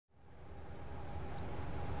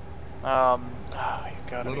Oh, you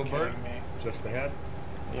gotta Little be bird, kidding me. just ahead.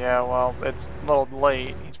 Yeah, well, it's a little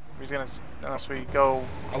late. He's gonna, unless we go.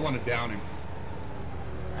 I want to down him.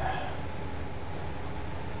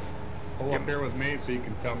 Pull up here with me so you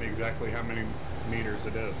can tell me exactly how many meters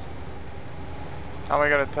it is. How am I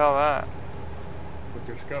gonna tell that? With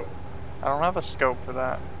your scope. I don't have a scope for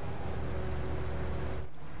that.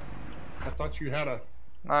 I thought you had a...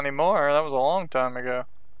 Not anymore. That was a long time ago.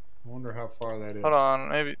 I wonder how far that is. Hold on,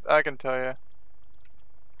 maybe I can tell you.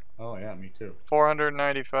 Oh yeah, me too.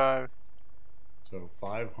 495. So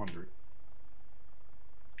 500.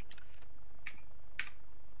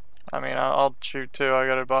 I mean, I'll shoot too. I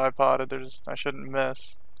got it bipoded. I shouldn't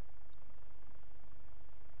miss.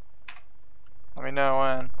 Let me know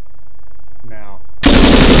when. Now.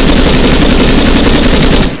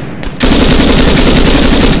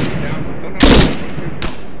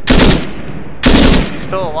 He's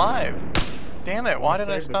still alive. Damn it, why did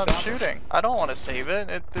I stop shooting? I don't want to save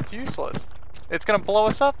it. It's useless. It's gonna blow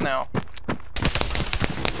us up now.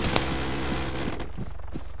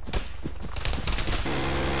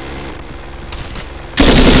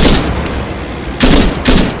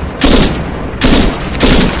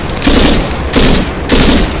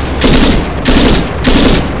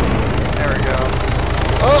 There we go.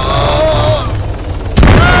 Oh!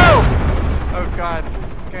 Oh god.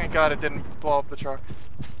 Thank god it didn't blow up the truck.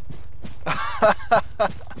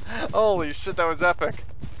 Holy shit, that was epic.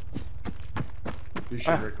 You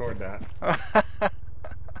should record that.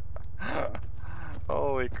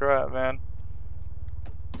 Holy crap, man.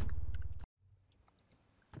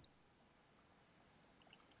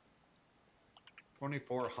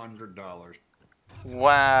 $2,400.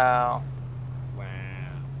 Wow. Wow.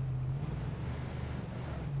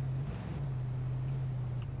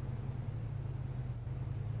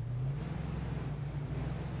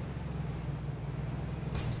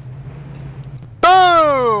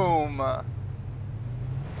 Boom! I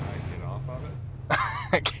get off of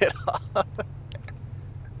it? Get off.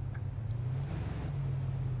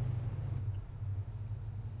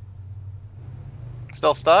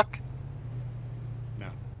 Still stuck? No.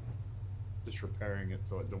 Just repairing it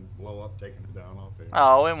so it don't blow up, taking it down off it.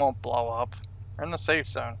 Oh, it won't blow up. We're in the safe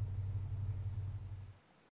zone.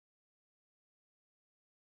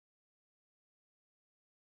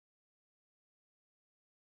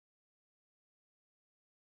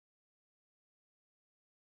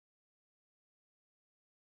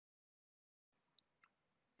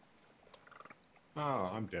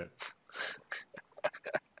 Oh, I'm dead.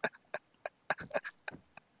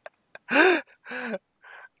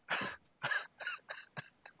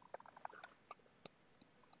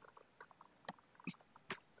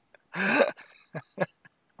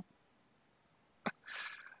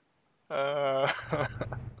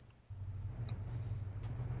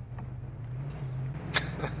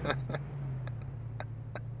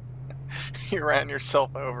 You ran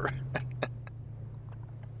yourself over.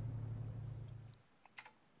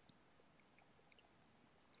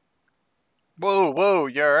 Whoa, whoa,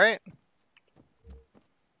 you alright?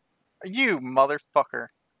 You motherfucker.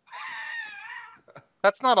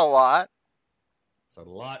 That's not a lot. It's a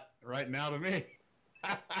lot right now to me.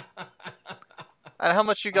 And how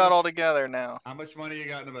much you got all together now? How much money you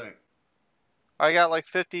got in the bank? I got like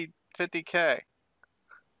 50K.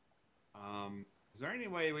 Is there any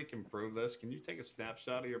way we can prove this? Can you take a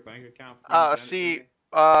snapshot of your bank account? See,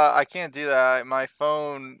 I can't do that. My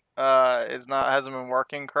phone hasn't been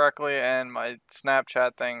working correctly, and my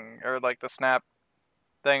Snapchat thing, or like the Snap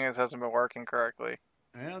thing, hasn't been working correctly.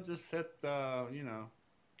 I'll just hit you know,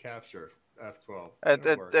 capture F12.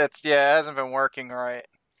 It hasn't been working right.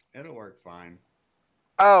 It'll work fine.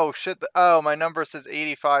 Oh shit! Oh, my number says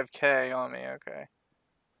 85K on me. Okay.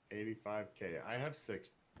 85K. I have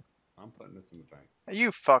 6. I'm putting this in the bank.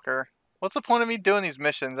 You fucker. What's the point of me doing these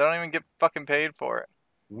missions? I don't even get fucking paid for it.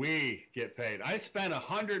 We get paid. I spent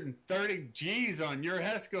 130 G's on your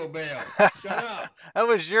HESCO bail. Shut up. That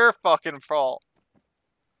was your fucking fault.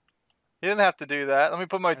 You didn't have to do that. Let me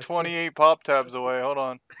put my 28 pop tabs away. Hold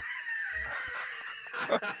on.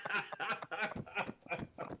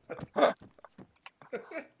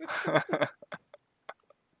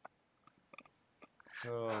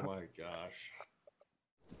 Oh my gosh.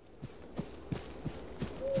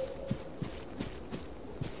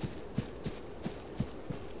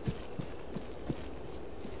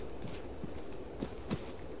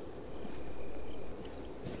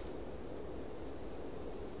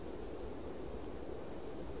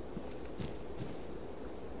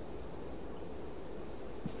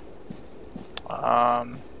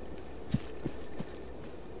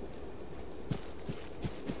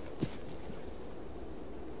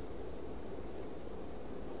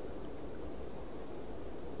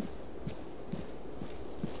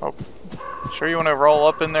 Sure you want to roll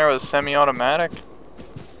up in there with a semi-automatic?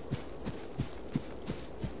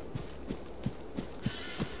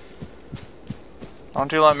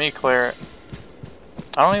 Don't you let me clear it.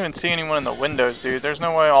 I don't even see anyone in the windows, dude. There's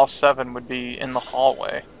no way all 7 would be in the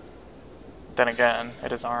hallway. Then again,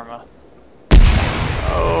 it is ARMA.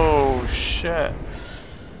 Oh, shit.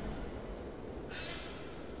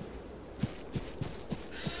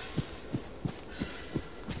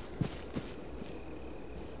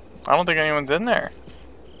 I don't think anyone's in there.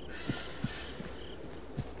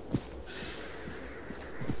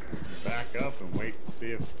 Back up and wait and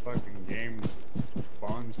see if the fucking game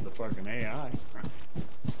spawns the fucking AI.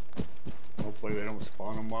 Hopefully they don't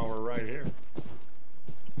spawn them while we're right here.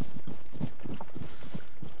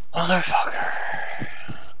 Motherfucker.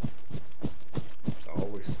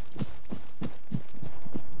 Always.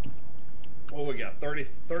 Well, we got 30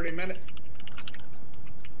 minutes.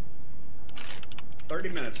 30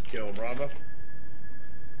 minutes to kill, Bravo.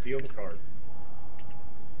 Deal the card.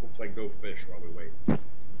 We'll play Go Fish while we wait.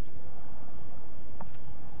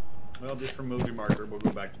 Well, just remove your marker. We'll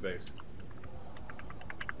go back to base.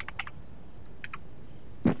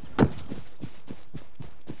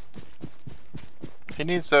 He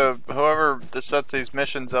needs to, whoever sets these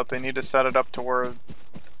missions up, they need to set it up to where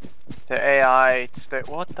the AI stay.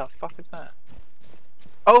 What the fuck is that?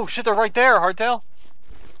 Oh shit, they're right there, Hardtail.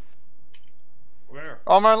 Where?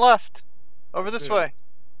 On my left. Over this way.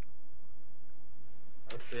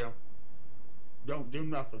 I see him. Don't do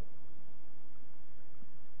nothing.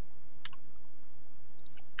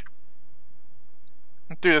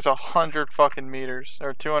 Dude, it's 100 fucking meters.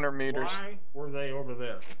 Or 200 meters. Why were they over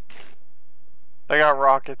there? They got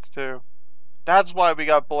rockets too. That's why we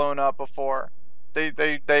got blown up before.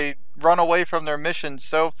 They run away from their mission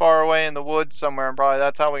so far away in the woods somewhere, and probably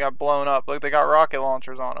that's how we got blown up. Look, they got rocket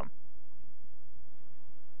launchers on them.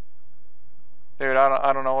 Dude,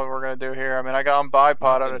 I don't know what we're gonna do here. I mean, I'm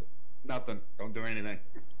bipoded. Nothing. Don't do anything.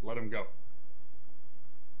 Let him go.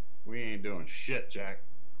 We ain't doing shit, Jack.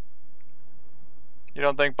 You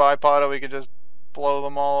don't think bipoded we could just blow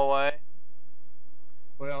them all away?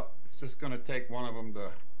 Well, it's just gonna take one of them to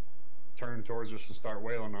turn towards us and start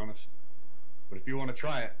wailing on us. But if you want to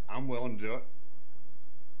try it, I'm willing to do it.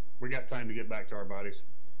 We got time to get back to our bodies.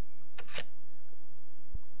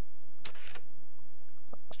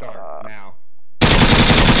 Start now.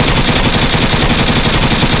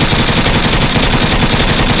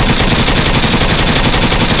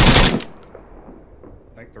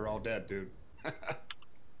 I think they're all dead, dude.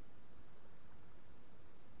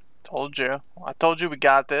 Told you. I told you we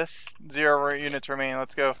got this. 0 units remain.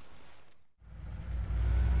 Let's go.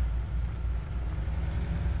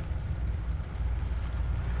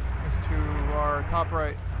 It's to our top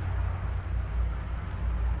right.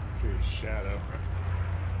 See his shadow.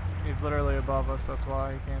 He's literally above us. That's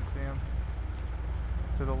why you can't see him.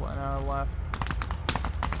 To the left.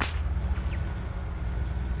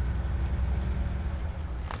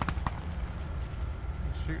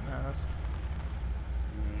 He's shooting at us.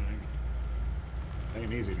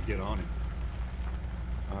 Ain't easy to get on him.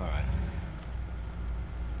 Alright.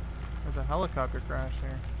 There's a helicopter crash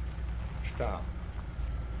here. Stop.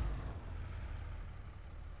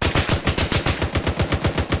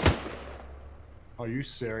 Are you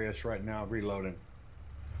serious right now? Reloading.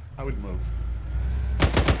 I would move.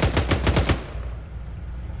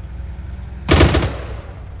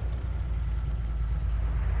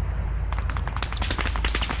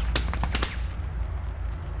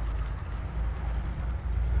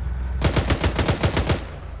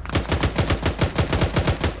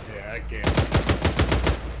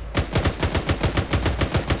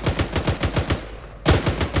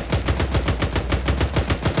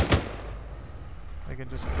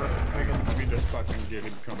 We just fucking get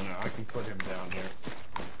him coming out. I can put him down here.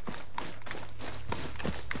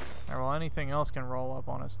 Alright, well, anything else can roll up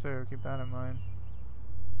on us too. Keep that in mind.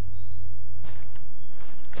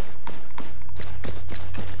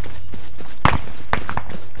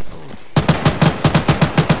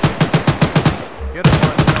 Get him,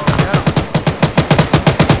 Marcel. Get him.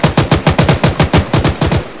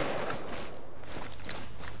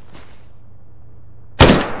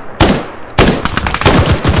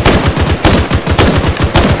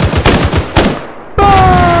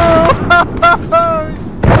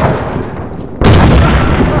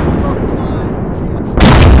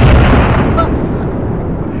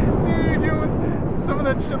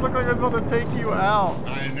 Shit looked like it was about to take you out.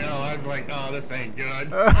 I know, I was like, oh, this ain't good.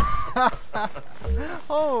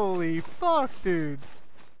 Holy fuck, dude.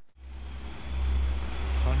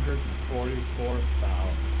 144,000.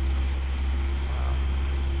 Wow.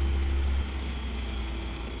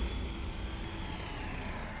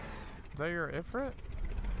 that your Ifrit?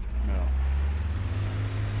 No.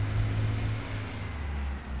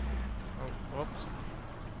 Oh, whoops.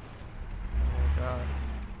 Oh god.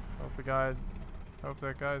 Hope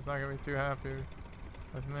that guy's not gonna be too happy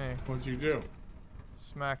with me. What'd you do?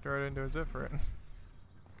 Smacked right into his Ifrit.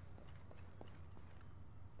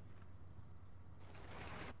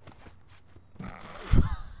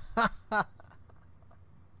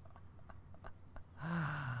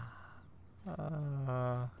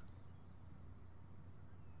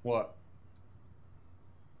 What?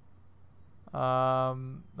 I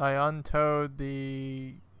untowed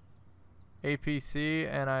the APC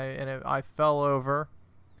and I fell over,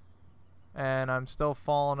 and I'm still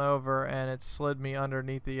falling over, and it slid me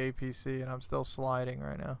underneath the APC, and I'm still sliding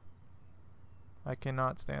right now. I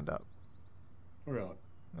cannot stand up. Really?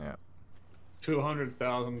 Yeah.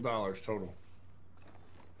 $200,000 total.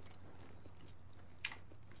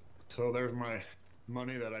 So there's my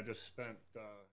money that I just spent.